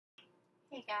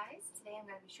Hey guys, today I'm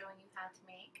going to be showing you how to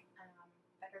make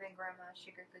Better Than Grandma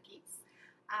sugar cookies.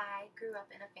 I grew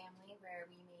up in a family where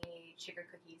we made sugar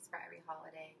cookies for every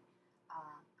holiday.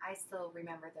 I still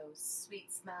remember those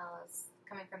sweet smells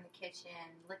coming from the kitchen,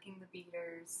 licking the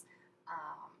beaters.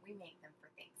 We make them for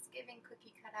Thanksgiving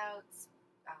cookie cutouts,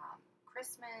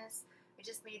 Christmas. I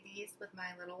just made these with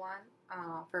my little one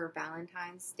for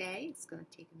Valentine's Day. It's going to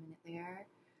take a minute there.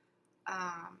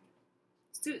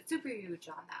 Super huge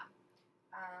on them.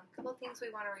 A couple of things we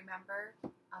want to remember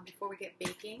before we get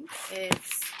baking is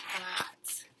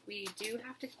that we do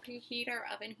have to preheat our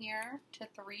oven here to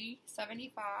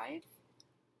 375. Want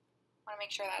to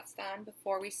make sure that's done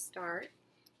before we start.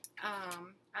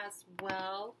 As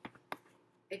well,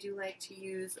 I do like to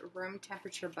use room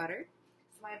temperature butter.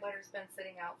 So my butter's been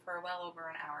sitting out for well over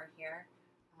an hour here.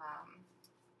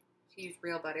 To use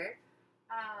real butter.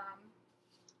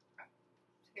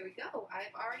 Here we go.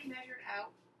 I've already measured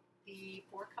out the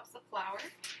 4 cups of flour.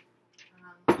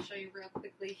 I'll show you real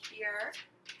quickly here.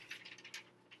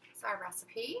 It's our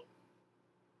recipe.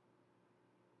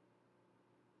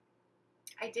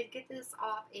 I did get this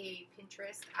off a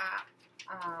Pinterest app.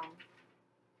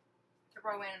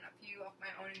 Throw in a few of my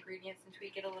own ingredients and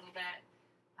tweak it a little bit.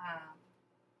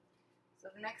 So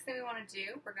the next thing we want to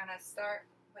do, we're going to start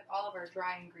with all of our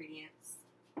dry ingredients.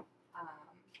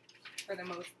 For the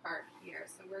most part here.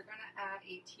 So we're going to add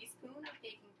a teaspoon of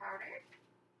baking powder.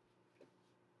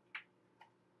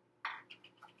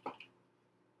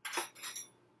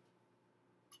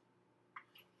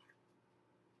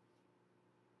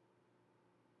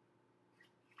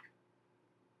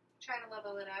 Try to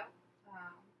level it out.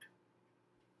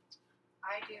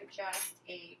 I do just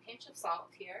a pinch of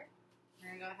salt here. We're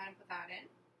going to go ahead and put that in.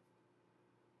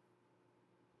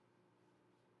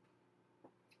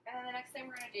 And then the next thing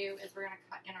we're going to do is we're going to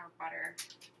cut in our butter.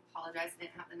 Apologize, I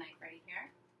didn't have the knife ready here.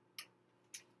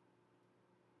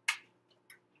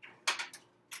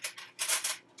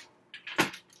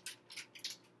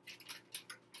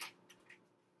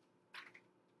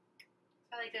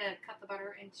 I like to cut the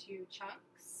butter into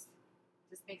chunks.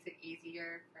 This makes it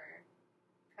easier for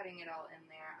cutting it all in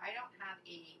there. I don't have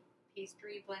a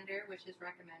pastry blender, which is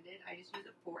recommended. I just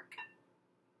use a fork.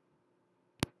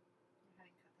 Go ahead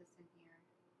and cut this in here.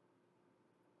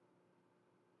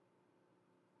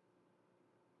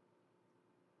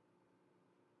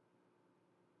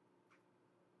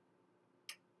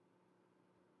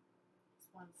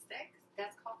 One stick.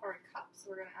 That's called for a cup,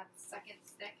 so we're going to add the second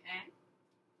stick in.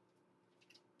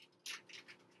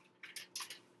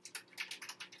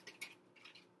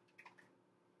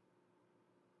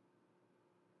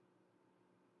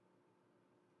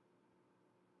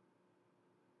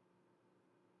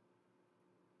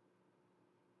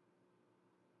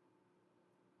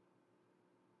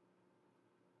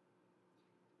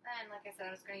 And like I said,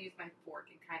 I'm just going to use my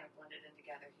fork and kind of blend it in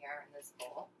together here in this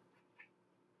bowl.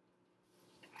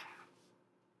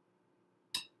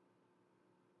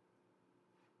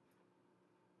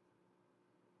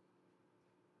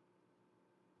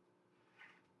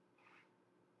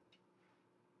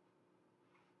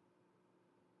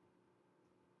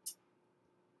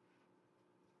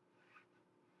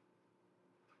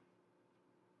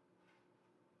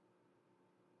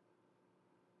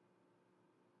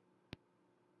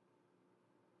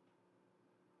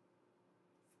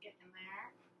 Get in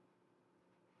there.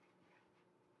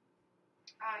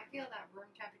 I feel that room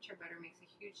temperature butter makes a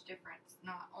huge difference,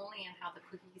 not only in how the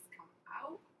cookies come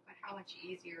out, but how much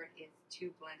easier it is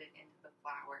to blend it into the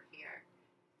flour here.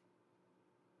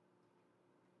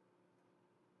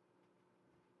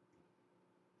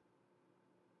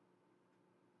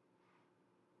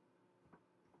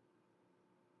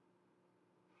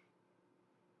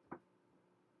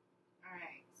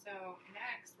 Alright, so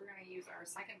next we're going to use our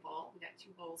second bowl. We got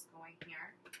 2 bowls going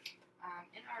here.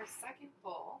 In our second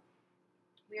bowl,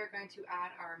 we are going to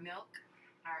add our milk,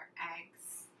 our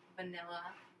eggs,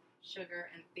 vanilla, sugar,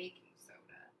 and baking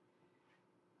soda.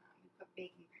 We put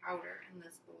baking powder in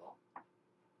this bowl.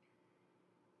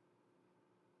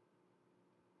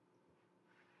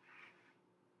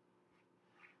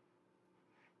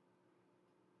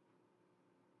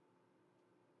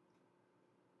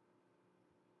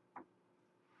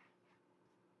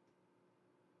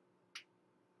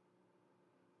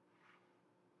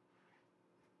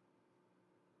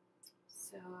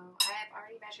 So I have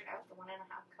already measured out the 1.5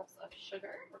 cups of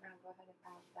sugar. We're going to go ahead and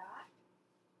add that.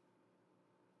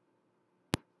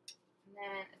 And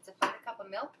then it's about a cup of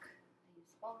milk. I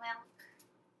use whole milk.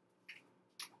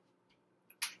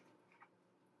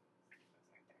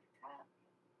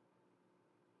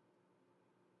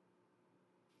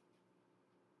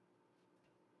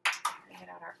 Get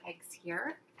out our eggs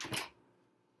here.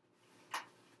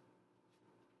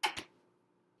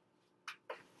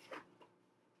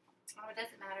 It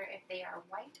doesn't matter if they are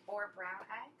white or brown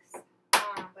eggs,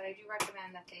 but I do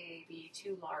recommend that they be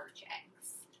 2 large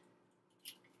eggs.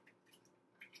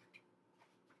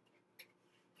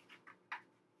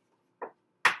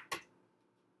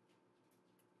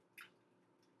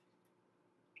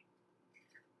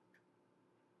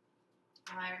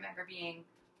 I remember being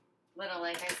little,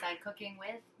 like I said, cooking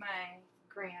with my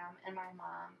Graham and my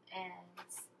mom, and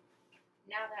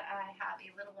now that I have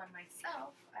a little one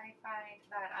myself, I find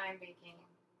that I'm baking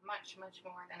much, much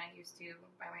more than I used to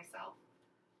by myself.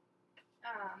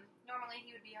 Normally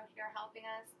he would be out here helping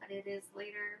us, but it is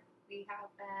later. We have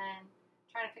been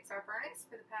trying to fix our furnace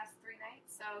for the past 3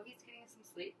 nights, so he's getting some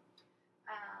sleep.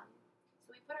 So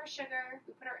we put our sugar,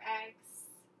 we put our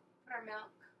eggs, put our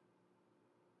milk.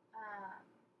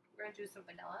 We're going to do some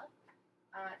vanilla.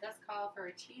 It does call for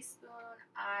a teaspoon.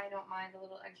 I don't mind a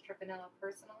little extra vanilla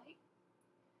personally.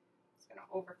 Just going to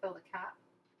overfill the cup.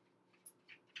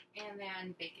 And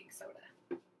then baking soda.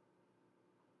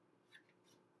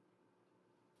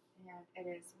 And it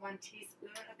is 1 teaspoon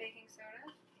of baking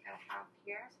soda. I got a half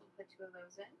here, so we'll put 2 of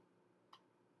those in.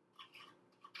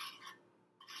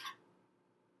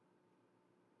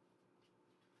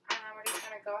 We're just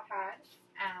going to go ahead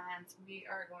and we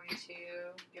are going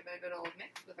to give it a good old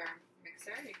mix with our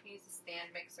mixer. You can use a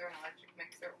stand mixer, an electric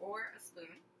mixer, or a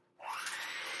spoon.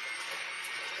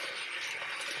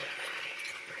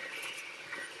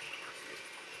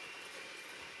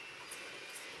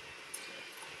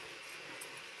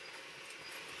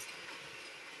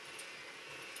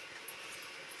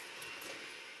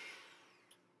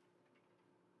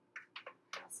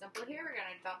 Simple here, we're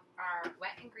going to dump our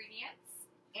wet ingredients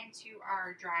into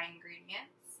our dry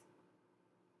ingredients.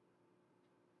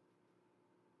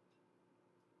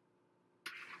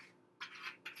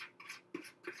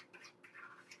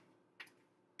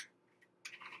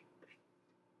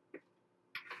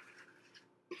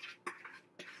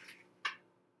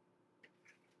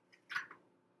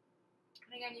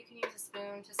 And again, you can use a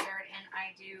spoon to stir it in.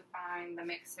 I do find the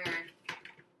mixer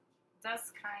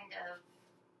does kind of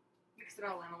mix it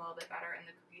all in a little bit better, and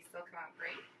the cookies still come out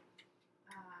great.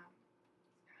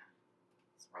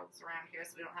 Swirl this around here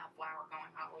so we don't have flour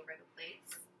going all over the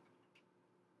place.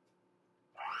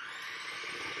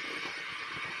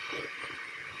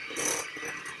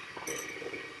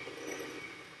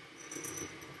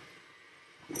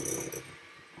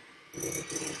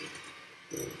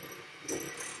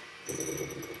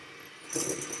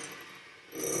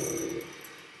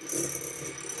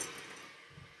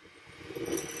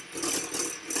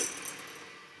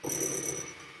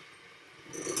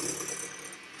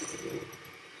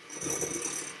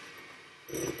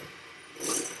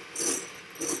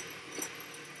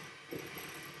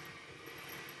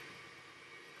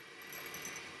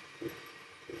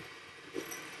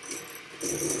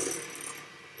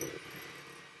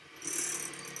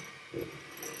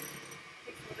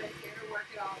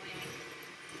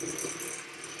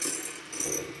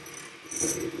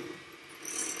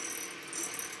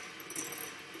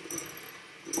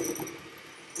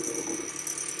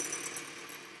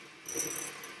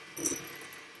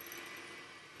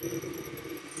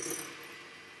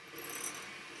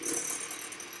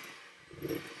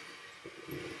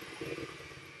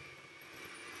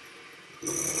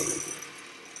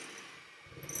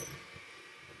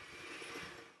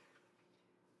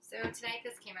 So tonight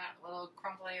this came out a little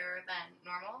crumblier than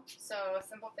normal. So a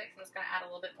simple fix, I'm just going to add a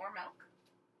little bit more milk.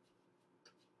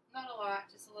 Not a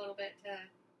lot, just a little bit to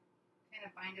kind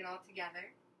of bind it all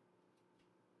together.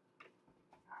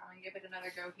 I'm going to give it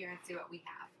another go here and see what we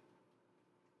have.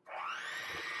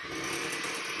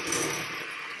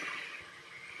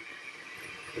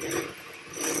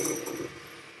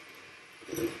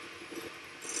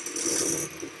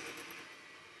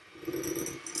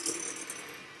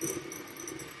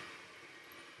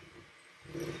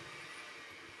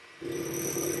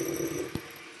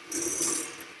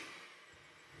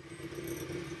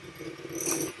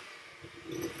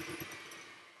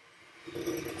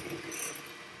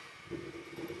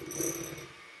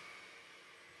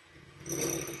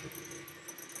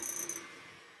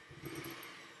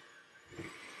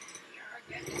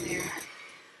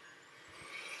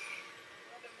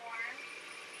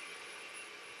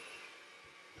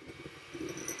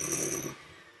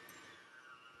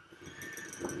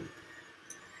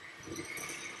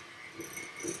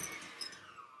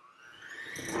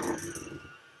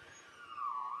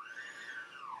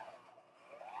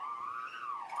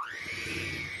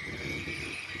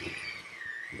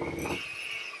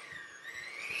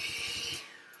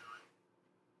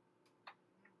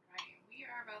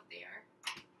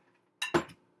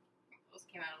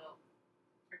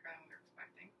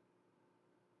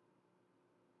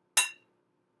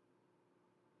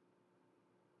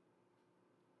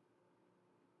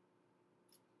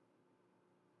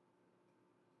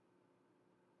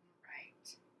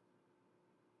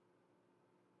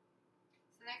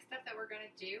 next step that we're going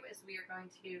to do is we are going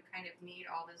to kind of knead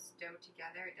all this dough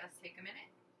together. It does take a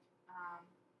minute. I'm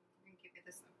going to give you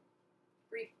this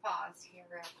brief pause here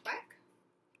real quick.